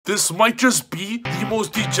This might just be the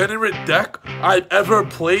most degenerate deck I've ever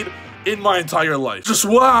played in my entire life. Just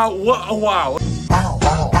wow, wow.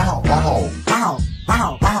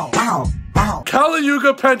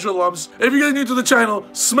 Yuga Pendulums. If you're new to the channel,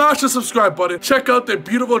 smash the subscribe button. Check out the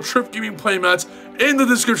beautiful Trif gaming playmats in the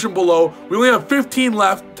description below. We only have 15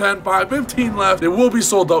 left, 10, 5, 15 left. They will be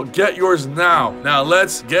sold out. Get yours now. Now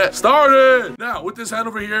let's get started. Now with this hand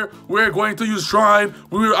over here, we're going to use Shrine.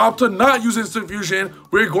 We will opt to not use Instant Fusion.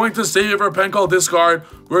 We're going to save it for pen call discard.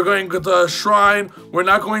 We're going to Shrine. We're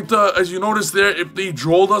not going to, as you notice there, if they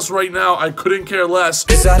drolled us right now, I couldn't care less.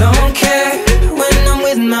 'Cause I don't care when I'm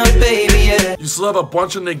with my baby, yeah. You still have a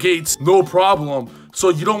bunch of negates, no problem. So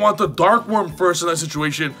you don't want the Dark Worm first in that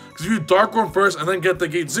situation, because if you Dark Worm first and then get the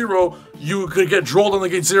gate 0, you could get drolled on the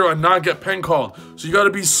gate 0 and not get pen called. So you got to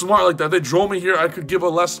be smart like that. They droll me here, I could give a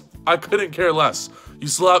less, I couldn't care less. You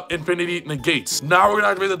still have infinity negates. Now we're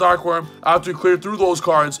gonna activate the Dark Worm after we clear through those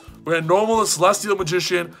cards. We're gonna normal the Celestial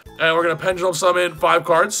Magician, and we're gonna Pendulum summon 5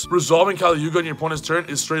 cards. Resolving Yuga on your opponent's turn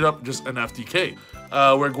is straight up just an FTK.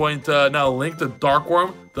 We're going to now link the Dark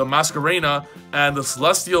Worm, the Masquerena, and the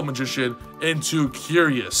Celestial Magician into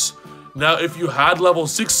Curious. Now, if you had level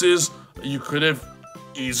 6s, you could have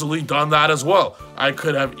easily done that as well. I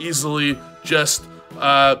could have easily just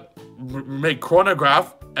make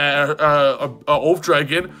Chronograph, Oath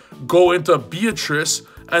Dragon, go into Beatrice,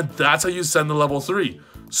 and that's how you send the level 3.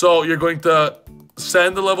 So you're going to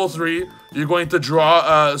send the level 3, you're going to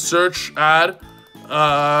draw, search, add,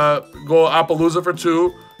 go Appaloosa for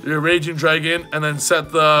 2, your Raging Dragon, and then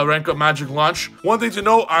set the rank up Magic Launch. One thing to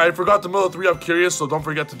note, I forgot to mill the 3 up Curious, so don't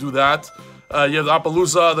forget to do that. You have the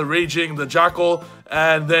Appaloosa, the Raging, the Jackal,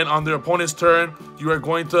 and then on their opponent's turn, you are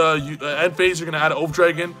going to, end phase, you're going to add an Oath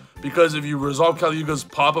Dragon, because if you resolve Yuga's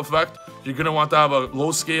pop effect, you're going to want to have a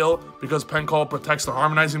low scale, because pen call protects the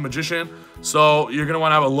Harmonizing Magician. So you're going to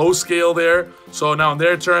want to have a low scale there. So now on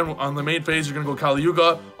their turn, on the main phase, you're going to go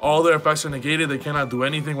Yuga. All their effects are negated. They cannot do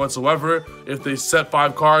anything whatsoever. If they set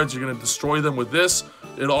 5 cards, you're going to destroy them with this.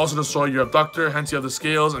 It'll also destroy your Abductor, hence you have the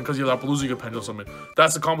scales, and because you have Appaloosa, you can Pendulum Summon.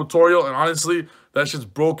 That's the combinatorial, and honestly, that shit's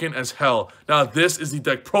broken as hell. Now, this is the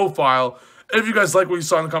deck profile. If you guys like what you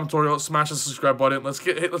saw in the combinatorial, smash the subscribe button. Let's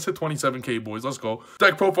hit 27K, boys. Let's go.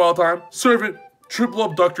 Deck profile time. Servant, triple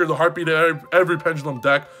Abductor, the heartbeat of every Pendulum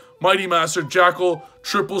deck. Mighty Master, Jackal,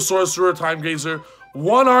 triple Sorcerer, Time Gazer,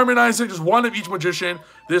 1 Harmonizing, just 1 of each Magician.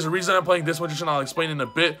 There's a reason I'm playing this Magician, I'll explain in a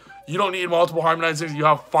bit. You don't need multiple Harmonizings, you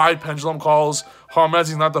have 5 Pendulum calls.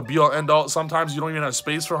 Harmonizing is not the be-all, end-all. Sometimes you don't even have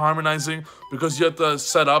space for Harmonizing because you have to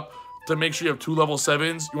set up to make sure you have 2 level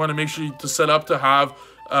 7s. You want to make sure to set up to have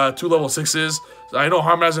 2 level 6s. I know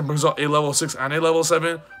Harmonizing brings out a level 6 and a level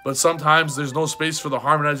 7, but sometimes there's no space for the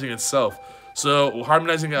Harmonizing itself. So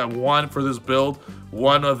Harmonizing at 1 for this build,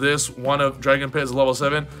 1 of this, 1 of Dragon Pit is level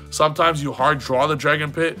 7. Sometimes you hard draw the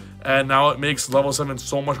Dragon Pit, and now it makes level 7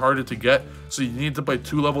 so much harder to get. So you need to play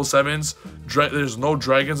 2 level 7s. There's no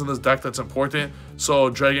dragons in this deck, that's important. So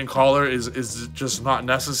Dragon Caller is just not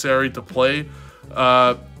necessary to play.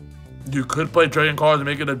 You could play Dragon Caller to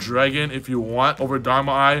make it a dragon if you want over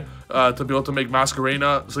Dharma Eye to be able to make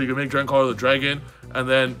Masquerena. So you can make Dragon Caller the dragon, and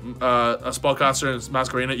then a Spellcaster and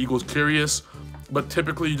Masquerena equals Curious. But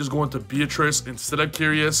typically you just go into Beatrice instead of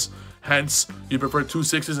Curious. Hence, you prefer 2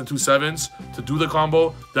 6s and 2 7s to do the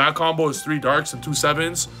combo. That combo is 3 darks and 2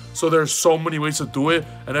 7s. So there's so many ways to do it.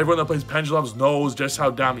 And everyone that plays Pendulums knows just how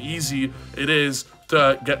damn easy it is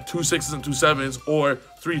to get 2 6s and 2 7s or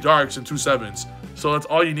 3 darks and 2 7s. So that's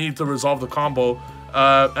all you need to resolve the combo.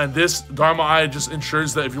 And this Dharma Eye just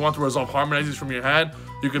ensures that if you want to resolve Harmonizers from your hand,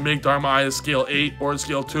 you can make Dharma Eye a scale 8 or a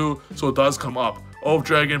scale 2, so it does come up. Oath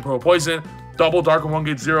Dragon, Purple Poison, double Dark Worm, 1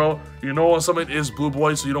 gate 0. You know when something is Blue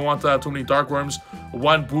Boy, so you don't want to have too many Dark Worms.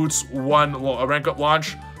 1 Boots, 1 rank up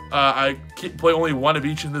launch. I play only 1 of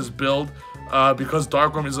each in this build. Because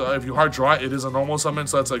Dark Worm is, if you hard draw it is a normal summon,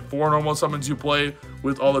 so that's like 4 normal summons you play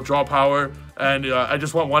with all the draw power. And I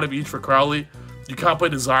just want 1 of each for Crowley. You can't play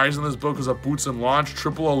Desires in this build because of Boots and Launch.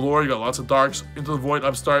 Triple Allure, you got lots of Darks. Into the Void,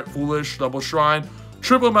 Upstart, Foolish, Double Shrine,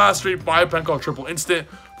 Triple Mastery, 5 pen call, triple Instant.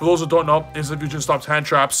 For those who don't know, Instant Fusion stops hand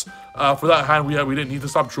traps. For that hand, we didn't need to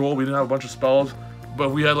stop Droll. We didn't have a bunch of spells. But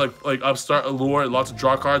if we had like Upstart, Allure, lots of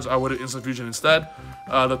draw cards, I would have Instant Fusion instead.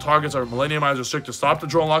 The targets are Millennium Eyes Restrict to stop the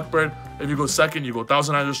Droll and Lockbird. If you go second, you go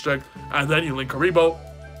 1000 Eyes Restrict. And then you link Karibo.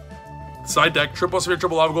 Side deck, triple Sphere,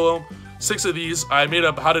 triple Lava Golem. 6 of these. I made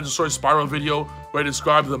a How to Destroy Spiral video where I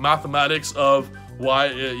described the mathematics of why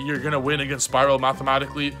you're going to win against Spiral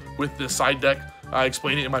mathematically with this side deck. I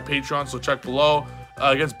explain it in my Patreon, so check below.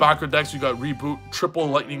 Against backer decks, you got Reboot, triple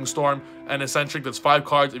Lightning Storm, and Eccentric. That's 5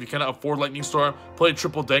 cards. If you cannot afford Lightning Storm, play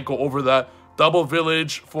triple Denko over that. double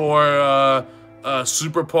village for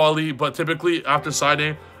super poly, but typically after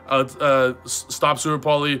siding, stop super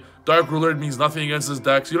poly. Dark ruler means nothing against this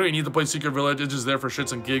deck, so you don't even need to play secret village. It's just there for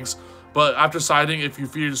shits and gigs. But after siding, if you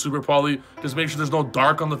feed super poly, just make sure there's no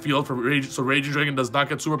dark on the field for rage, so Raging Dragon does not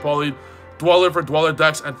get super poly. Dweller for dweller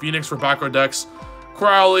decks, and Phoenix for backward decks.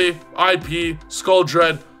 Crowley, IP, Skull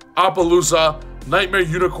Dread, Appaloosa, Nightmare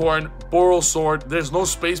Unicorn, Boral Sword. There's no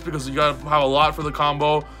space because you gotta have a lot for the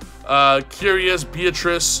combo. Curious,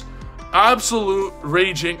 Beatrice, Absolute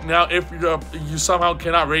Raging. Now, if you somehow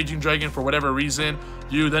cannot Raging Dragon for whatever reason,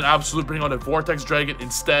 you then Absolute bring on a Vortex Dragon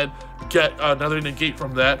instead, get another negate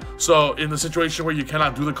from that. So in the situation where you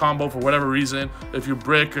cannot do the combo for whatever reason, if you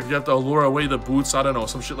brick, if you have to allure away the boots, I don't know,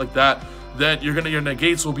 some shit like that, then your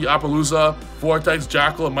negates will be Appaloosa, Vortex,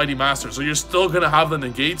 Jackal, and Mighty Master. So you're still gonna have the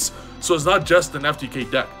negates. So it's not just an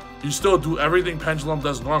FTK deck. You still do everything Pendulum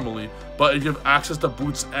does normally, but if you have access to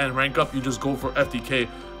boots and rank up, you just go for FTK.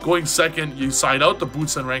 Going second, you side out the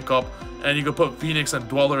boots and rank up, and you can put Phoenix and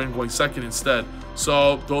Dweller in going second instead.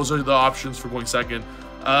 So those are the options for going second.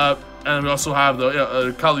 And we also have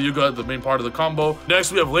the Kali Yuga, the main part of the combo.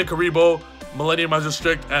 Next, we have Link Haribo, Millennium Eyes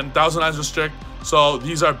Restrict, and Thousand Eyes Restrict. So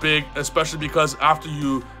these are big, especially because after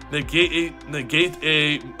you negate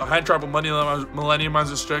a hand trap with Millennium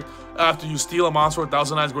Eyes Restrict, after you steal a monster with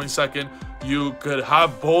Thousand Eyes going second, you could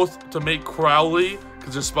have both to make Crowley,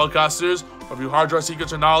 because they're spellcasters, or if you hard draw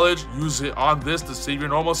Secrets or Knowledge, use it on this to save your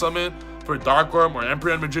normal summon for Dark Worm or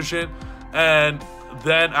Emperor and Magician. And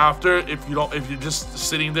then after, if you're just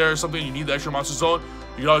sitting there or something, you need the extra monster zone,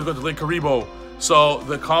 you can always go to Link Haribo. So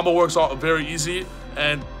the combo works out very easy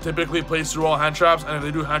and typically plays through all hand traps, and if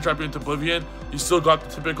they do hand trap you into Oblivion, you still got the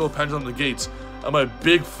typical Pendulum negates. I'm a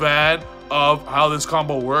big fan of how this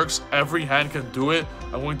combo works. Every hand can do it.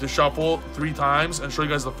 I'm going to shuffle 3 times and show you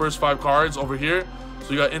guys the first 5 cards over here.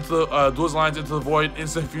 So you got into the Duel's Lines, Into the Void,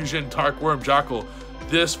 Instant Fusion, Dark Worm, Jackal.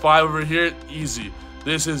 This 5 over here, easy.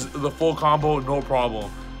 This is the full combo, no problem.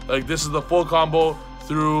 Like, this is the full combo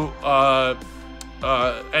through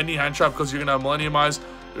any hand trap, because you're gonna have Millennium Eyes.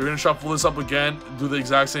 You're gonna shuffle this up again, do the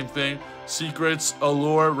exact same thing. Secrets,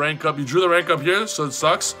 Allure, rank up. You drew the rank up here, so it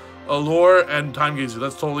sucks. Allure and Time Gazer,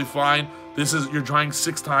 that's totally fine. This is, you're drawing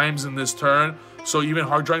 6 times in this turn, so even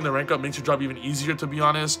hard drawing the rank up makes your job even easier, to be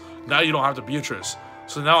honest. Now you don't have to Beatrice.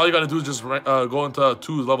 So now all you gotta do is just go into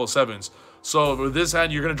 2 level 7s. So with this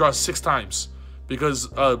hand, you're gonna draw 6 times, because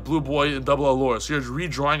Blue Boy and double Allure. So you're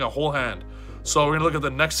redrawing a whole hand. So we're gonna look at the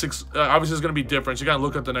next 6. Obviously, it's gonna be different. So you gotta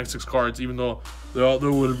look at the next 6 cards, even though they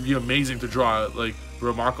would be amazing to draw, like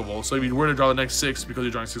remarkable. So if you were to draw the next 6 because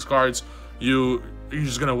you're drawing 6 cards, you're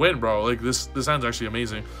just gonna win, bro. Like this hand's actually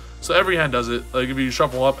amazing. So every hand does it. Like if you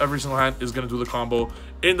shuffle up, every single hand is gonna do the combo.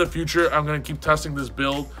 In the future, I'm gonna keep testing this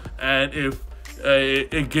build, and if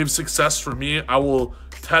it gives success for me, I will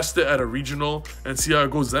test it at a regional and see how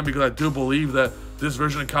it goes then, because I do believe that this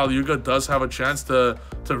version of Kali Yuga does have a chance to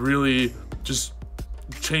really just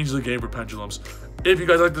change the game for Pendulums. If you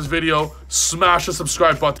guys like this video, smash the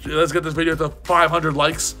subscribe button. Let's get this video to 500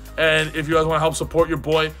 likes. And if you guys want to help support your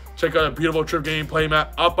boy, check out a beautiful Trif Gaming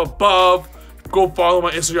playmat up above. Go follow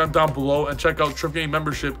my Instagram down below and check out Trif Gaming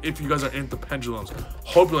membership if you guys are into Pendulums.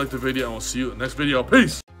 Hope you liked the video, and we'll see you in the next video.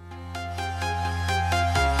 Peace!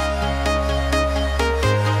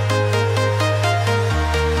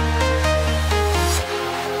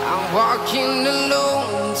 Walking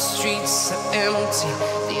alone, the streets are empty.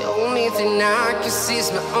 The only thing I can see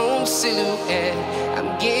is my own silhouette.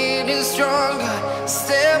 I'm getting stronger,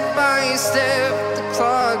 step by step. The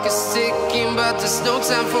clock is ticking, but there's no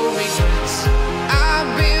time for regrets. I've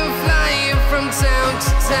been flying from town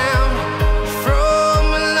to town, from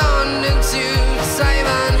London to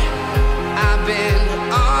Taiwan. I've been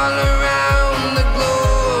all around the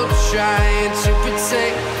globe, trying to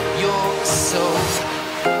protect your soul.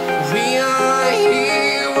 We are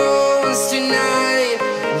heroes tonight.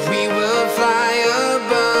 We will fly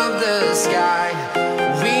above the sky.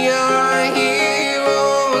 We are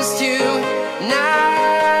heroes tonight.